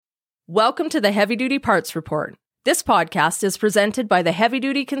Welcome to the Heavy Duty Parts Report. This podcast is presented by the Heavy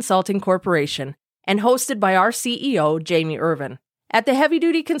Duty Consulting Corporation and hosted by our CEO, Jamie Irvin. At the Heavy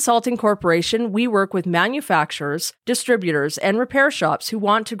Duty Consulting Corporation, we work with manufacturers, distributors, and repair shops who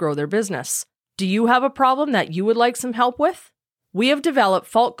want to grow their business. Do you have a problem that you would like some help with? We have developed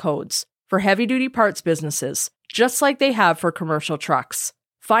fault codes for heavy-duty parts businesses, just like they have for commercial trucks.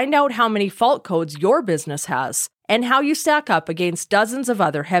 Find out how many fault codes your business has and how you stack up against dozens of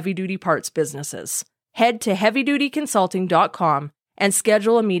other heavy-duty parts businesses. Head to heavydutyconsulting.com and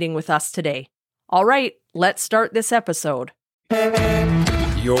schedule a meeting with us today. All right, let's start this episode.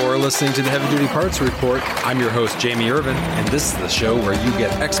 You're listening to the Heavy Duty Parts Report. I'm your host, Jamie Irvin, and this is the show where you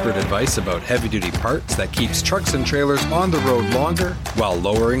get expert advice about heavy-duty parts that keeps trucks and trailers on the road longer while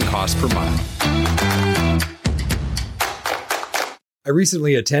lowering cost per mile. I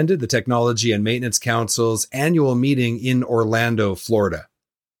recently attended the Technology and Maintenance Council's annual meeting in Orlando, Florida.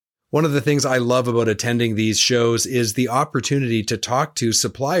 One of the things I love about attending these shows is the opportunity to talk to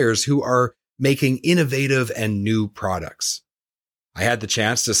suppliers who are making innovative and new products. I had the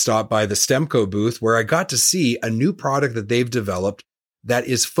chance to stop by the STEMCO booth where I got to see a new product that they've developed that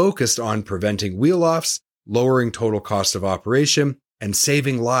is focused on preventing wheel-offs, lowering total cost of operation, and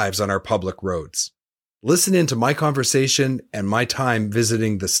saving lives on our public roads. Listen in to my conversation and my time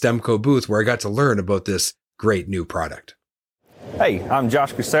visiting the STEMCO booth where I got to learn about this great new product. Hey, I'm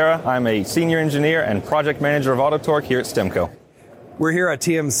Josh Cusera. I'm a senior engineer and project manager of AutoTorque here at STEMCO. We're here at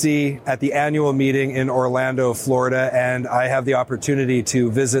TMC at the annual meeting in Orlando, Florida, and I have the opportunity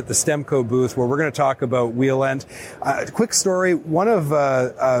to visit the STEMCO booth where we're going to talk about wheel end. Quick story, one of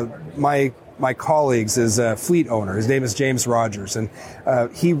my colleagues is a fleet owner. His name is James Rogers, and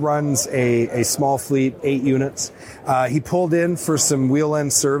he runs a small fleet, 8 units. He pulled in for some wheel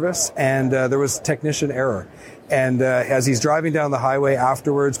end service, and there was technician error. And as he's driving down the highway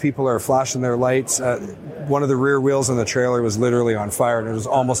afterwards, people are flashing their lights. One of the rear wheels on the trailer was literally on fire, and it was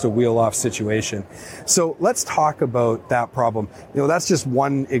almost a wheel-off situation. So let's talk about that problem. You know, that's just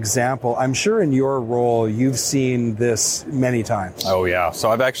one example. I'm sure in your role, you've seen this many times. Oh, yeah.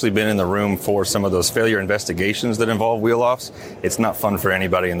 So I've actually been in the room for some of those failure investigations that involve wheel-offs. It's not fun for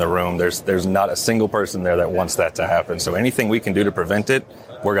anybody in the room. There's not a single person there that wants that to happen. So anything we can do to prevent it,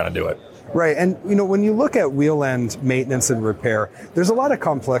 we're going to do it. Right. And, you know, when you look at wheel end maintenance and repair, there's a lot of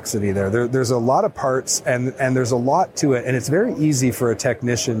complexity there. There's a lot of parts and there's a lot to it. And it's very easy for a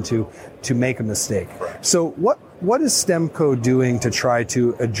technician to make a mistake. Right. So what is STEMCO doing to try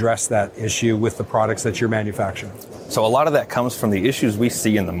to address that issue with the products that you're manufacturing? So a lot of that comes from the issues we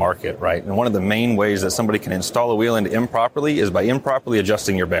see in the market, right? And one of the main ways that somebody can install a wheel end improperly is by improperly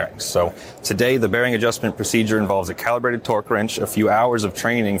adjusting your bearings. So today, the bearing adjustment procedure involves a calibrated torque wrench, a few hours of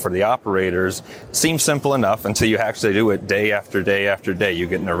training for the operators. Seems simple enough until you actually do it day after day after day. You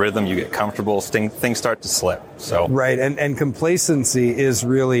get in a rhythm, you get comfortable, things start to slip. So right, and complacency is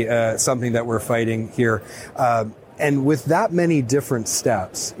really something that we're fighting here. And with that many different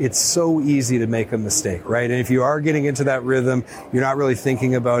steps, it's so easy to make a mistake, right? And if you are getting into that rhythm, you're not really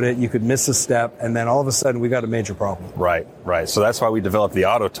thinking about it, you could miss a step, and then all of a sudden we got a major problem. Right. So that's why we developed the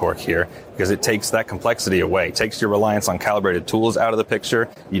AutoTorque here, because it takes that complexity away. It takes your reliance on calibrated tools out of the picture.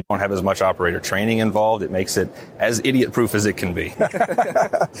 You don't have as much operator training involved. It makes it as idiot-proof as it can be.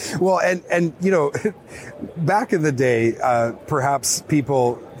 Well, and you know, back in the day, perhaps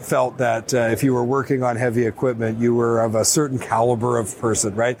people felt that if you were working on heavy equipment, you were of a certain caliber of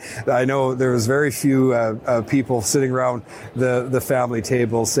person, right? I know there was very few people sitting around the family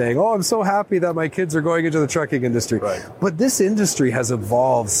table saying, "Oh, I'm so happy that my kids are going into the trucking industry." Right. But this industry has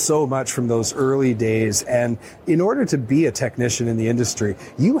evolved so much from those early days, and in order to be a technician in the industry,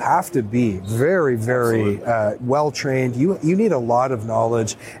 you have to be very, very well trained. You need a lot of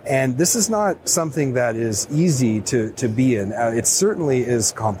knowledge, and this is not something that is easy to be in. It certainly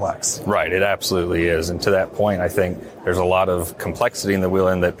is complex. Right, it absolutely is. And to that point, I think there's a lot of complexity in the wheel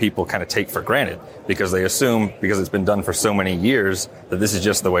end that people kind of take for granted because they assume, because it's been done for so many years, that this is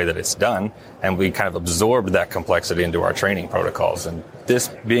just the way that it's done. And we kind of absorb that complexity into our training protocols. And this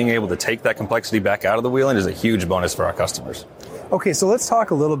being able to take that complexity back out of the wheel end is a huge bonus for our customers. Okay, so let's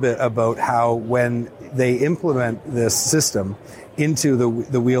talk a little bit about how when they implement this system into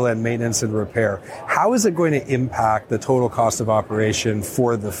the wheel end maintenance and repair, how is it going to impact the total cost of operation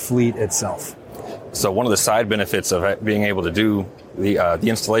for the fleet itself? So one of the side benefits of being able to do the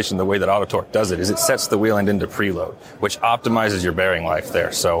installation, the way that AutoTorque does it is it sets the wheel end into preload, which optimizes your bearing life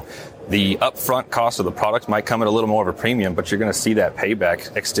there. So the upfront cost of the product might come at a little more of a premium, but you're going to see that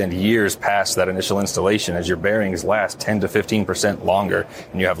payback extend years past that initial installation as your bearings last 10 to 15% longer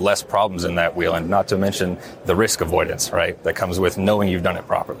and you have less problems in that wheel end, not to mention the risk avoidance, right, that comes with knowing you've done it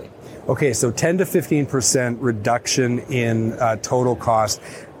properly. Okay, so 10 to 15% reduction in total cost.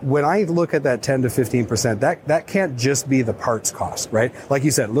 When I look at that 10 to 15%, that can't just be the parts cost, right? Like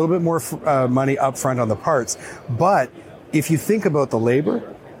you said, a little bit more money upfront on the parts. But if you think about the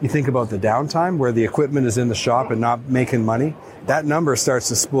labor, you think about the downtime where the equipment is in the shop and not making money, that number starts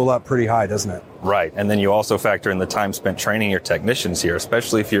to spool up pretty high, doesn't it? Right. And then you also factor in the time spent training your technicians here,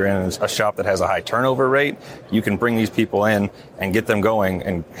 especially if you're in a shop that has a high turnover rate. You can bring these people in and get them going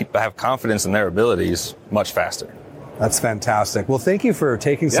and have confidence in their abilities much faster. That's fantastic. Well, thank you for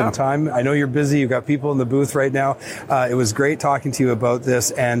taking some time. I know you're busy. You've got people in the booth right now. It was great talking to you about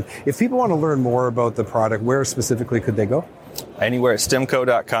this. And if people want to learn more about the product, where specifically could they go? Anywhere at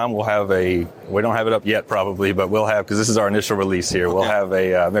STEMCO.com. We'll have we don't have it up yet probably, but we'll have, because this is our initial release here, we'll have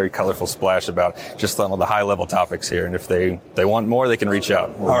a very colorful splash about just some of the high level topics here. And if they want more, they can reach out.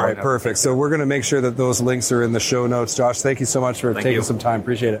 All right, perfect. So we're going to make sure that those links are in the show notes. Josh, thank you so much for taking some time.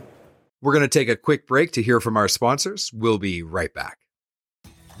 Appreciate it. We're going to take a quick break to hear from our sponsors. We'll be right back.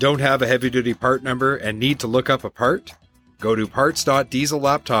 Don't have a heavy-duty part number and need to look up a part? Go to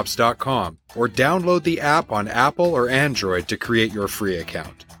parts.diesellaptops.com or download the app on Apple or Android to create your free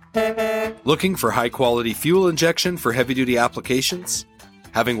account. Looking for high-quality fuel injection for heavy-duty applications?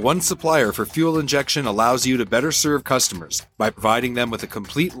 Having one supplier for fuel injection allows you to better serve customers by providing them with a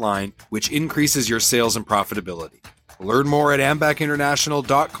complete line, which increases your sales and profitability. Learn more at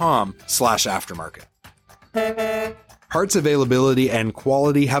ambackinternational.com/aftermarket. Parts availability and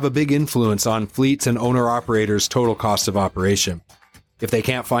quality have a big influence on fleets and owner-operators' total cost of operation. If they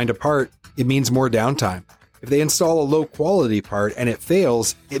can't find a part, it means more downtime. If they install a low-quality part and it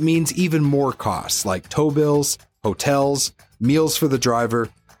fails, it means even more costs like tow bills, hotels, meals for the driver,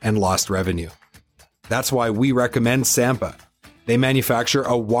 and lost revenue. That's why we recommend Sampa. They manufacture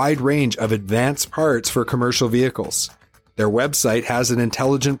a wide range of advanced parts for commercial vehicles. Their website has an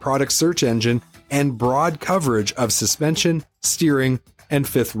intelligent product search engine and broad coverage of suspension, steering, and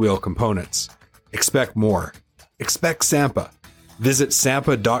fifth wheel components. Expect more. Expect Sampa. Visit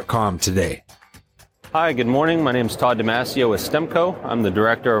sampa.com today. Hi, good morning. My name is Todd Damasio with STEMCO. I'm the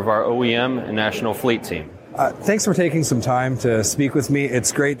director of our OEM and National Fleet team. Thanks for taking some time to speak with me.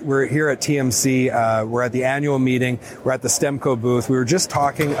 It's great. We're here at TMC. We're at the annual meeting. We're at the STEMCO booth. We were just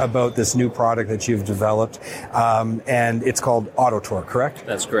talking about this new product that you've developed, and it's called AutoTorque, correct?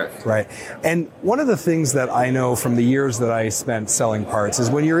 That's correct. Right. And one of the things that I know from the years that I spent selling parts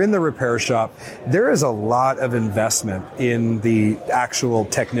is when you're in the repair shop, there is a lot of investment in the actual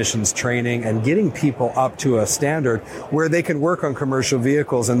technician's training and getting people up to a standard where they can work on commercial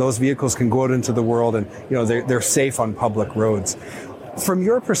vehicles and those vehicles can go out into the world and, they're safe on public roads. From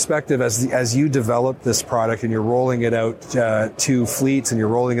your perspective, as you develop this product and you're rolling it out to fleets and you're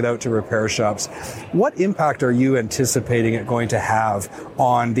rolling it out to repair shops, what impact are you anticipating it going to have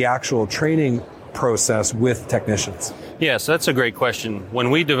on the actual training process with technicians? Yeah, so that's a great question. When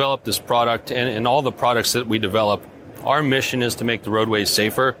we develop this product and all the products that we develop, our mission is to make the roadways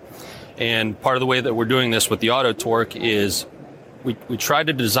safer. And part of the way that we're doing this with the AutoTorque is we tried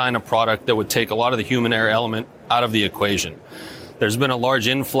to design a product that would take a lot of the human error element out of the equation. There's been a large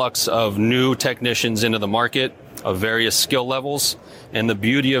influx of new technicians into the market of various skill levels, and the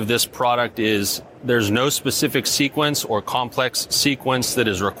beauty of this product is there's no specific sequence or complex sequence that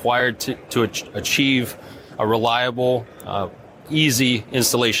is required to achieve a reliable, easy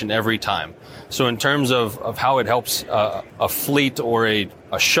installation every time. So in terms of how it helps a fleet or a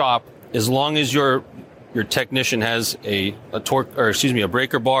shop, as long as your technician has a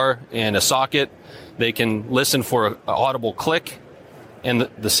breaker bar and a socket, they can listen for an audible click, and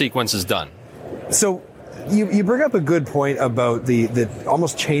the sequence is done. So you bring up a good point about the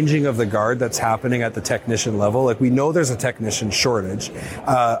almost changing of the guard that's happening at the technician level. Like, we know there's a technician shortage.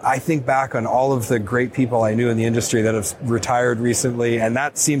 I think back on all of the great people I knew in the industry that have retired recently, and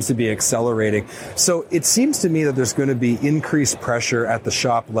that seems to be accelerating. So it seems to me that there's going to be increased pressure at the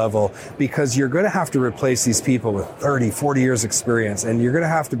shop level because you're going to have to replace these people with 30, 40 years experience, and you're going to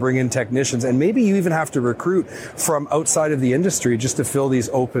have to bring in technicians, and maybe you even have to recruit from outside of the industry just to fill these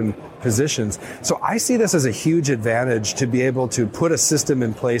open positions. So I see this as a huge advantage to be able to put a system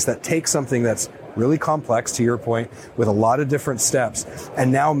in place that takes something that's really complex, to your point, with a lot of different steps, and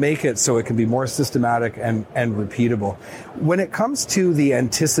now make it so it can be more systematic and repeatable. When it comes to the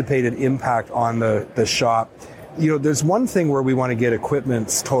anticipated impact on the shop, there's one thing where we want to get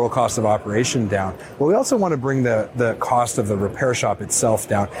equipment's total cost of operation down, but we also want to bring the cost of the repair shop itself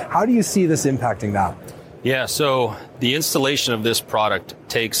down. How do you see this impacting that? Yeah, so the installation of this product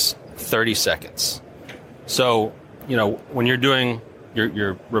takes 30 seconds. So, when you're doing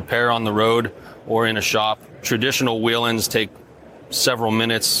your repair on the road or in a shop, traditional wheel ends take several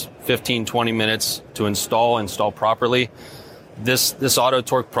minutes, 15, 20 minutes to install properly. This Auto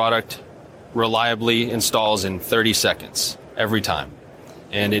Torque product reliably installs in 30 seconds every time.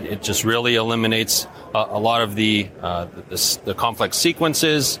 And it just really eliminates a lot of the complex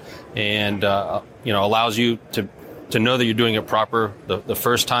sequences and allows you to know that you're doing it proper the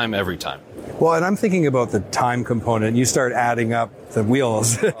first time, every time. Well, and I'm thinking about the time component. You start adding up the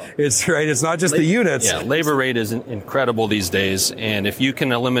wheels. It's right. It's not just the units. Yeah, labor rate is incredible these days, and if you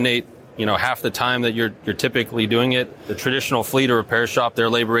can eliminate half the time that you're typically doing it, the traditional fleet or repair shop, their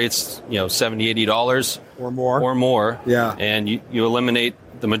labor rate's $70-$80 or more. Yeah, and you eliminate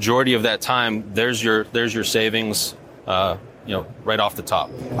the majority of that time. There's your savings. Right off the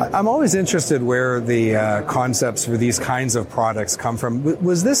top. I'm always interested where the concepts for these kinds of products come from.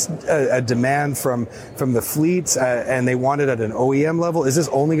 Was this a demand from the fleets and they want it at an OEM level? Is this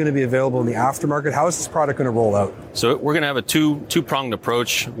only going to be available in the aftermarket? How is this product going to roll out? So we're going to have a two-pronged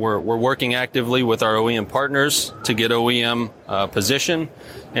approach. We're working actively with our OEM partners to get OEM position,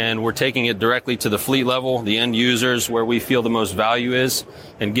 and we're taking it directly to the fleet level, the end users, where we feel the most value is,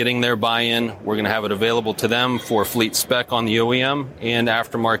 and getting their buy-in. We're going to have it available to them for fleet spec on the OEM and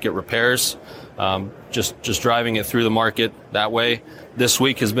aftermarket repairs. Just driving it through the market that way. This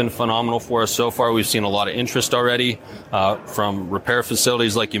week has been phenomenal for us so far. We've seen a lot of interest already from repair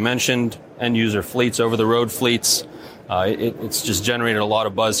facilities, like you mentioned, end user fleets, over the road fleets. It's just generated a lot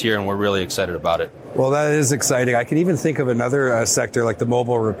of buzz here, and we're really excited about it. Well, that is exciting. I can even think of another sector like the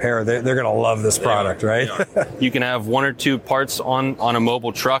mobile repair. They're going to love this product, right? You can have one or two parts on a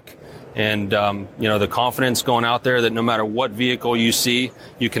mobile truck, and the confidence going out there that no matter what vehicle you see,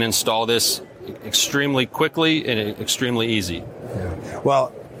 you can install this extremely quickly and extremely easy. Yeah.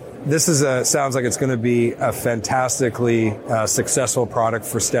 Well, this sounds like it's going to be a fantastically successful product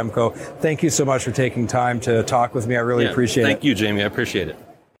for STEMCO. Thank you so much for taking time to talk with me. I really appreciate it. Thank you, Jamie. I appreciate it.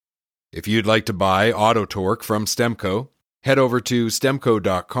 If you'd like to buy Auto Torque from STEMCO, head over to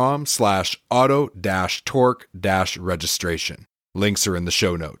stemco.com/auto-torque-registration. Links are in the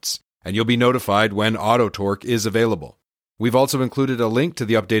show notes, and you'll be notified when Auto Torque is available. We've also included a link to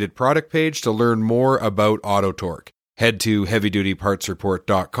the updated product page to learn more about Auto Torque. Head to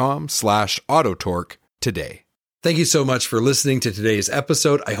heavydutypartsreport.com/autotorque today. Thank you so much for listening to today's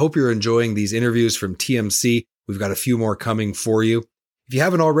episode. I hope you're enjoying these interviews from TMC. We've got a few more coming for you. If you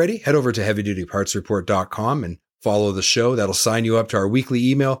haven't already, head over to heavydutypartsreport.com and follow the show. That'll sign you up to our weekly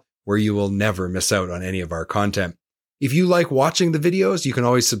email where you will never miss out on any of our content. If you like watching the videos, you can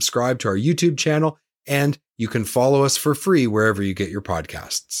always subscribe to our YouTube channel, and you can follow us for free wherever you get your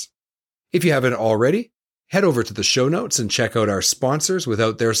podcasts. If you haven't already, head over to the show notes and check out our sponsors.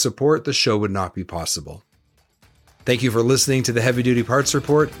 Without their support, the show would not be possible. Thank you for listening to the Heavy Duty Parts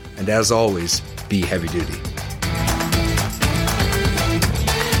Report, and as always, be heavy duty.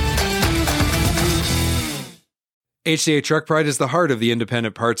 HDA Truck Pride is the heart of the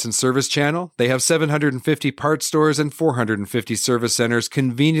independent parts and service channel. They have 750 parts stores and 450 service centers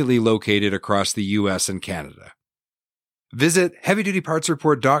conveniently located across the US and Canada. Visit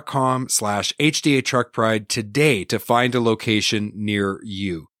heavydutypartsreport.com/HDA Truck Pride today to find a location near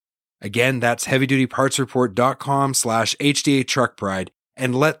you. Again, that's heavydutypartsreport.com/HDA Truck Pride,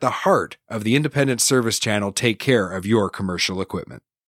 and let the heart of the independent service channel take care of your commercial equipment.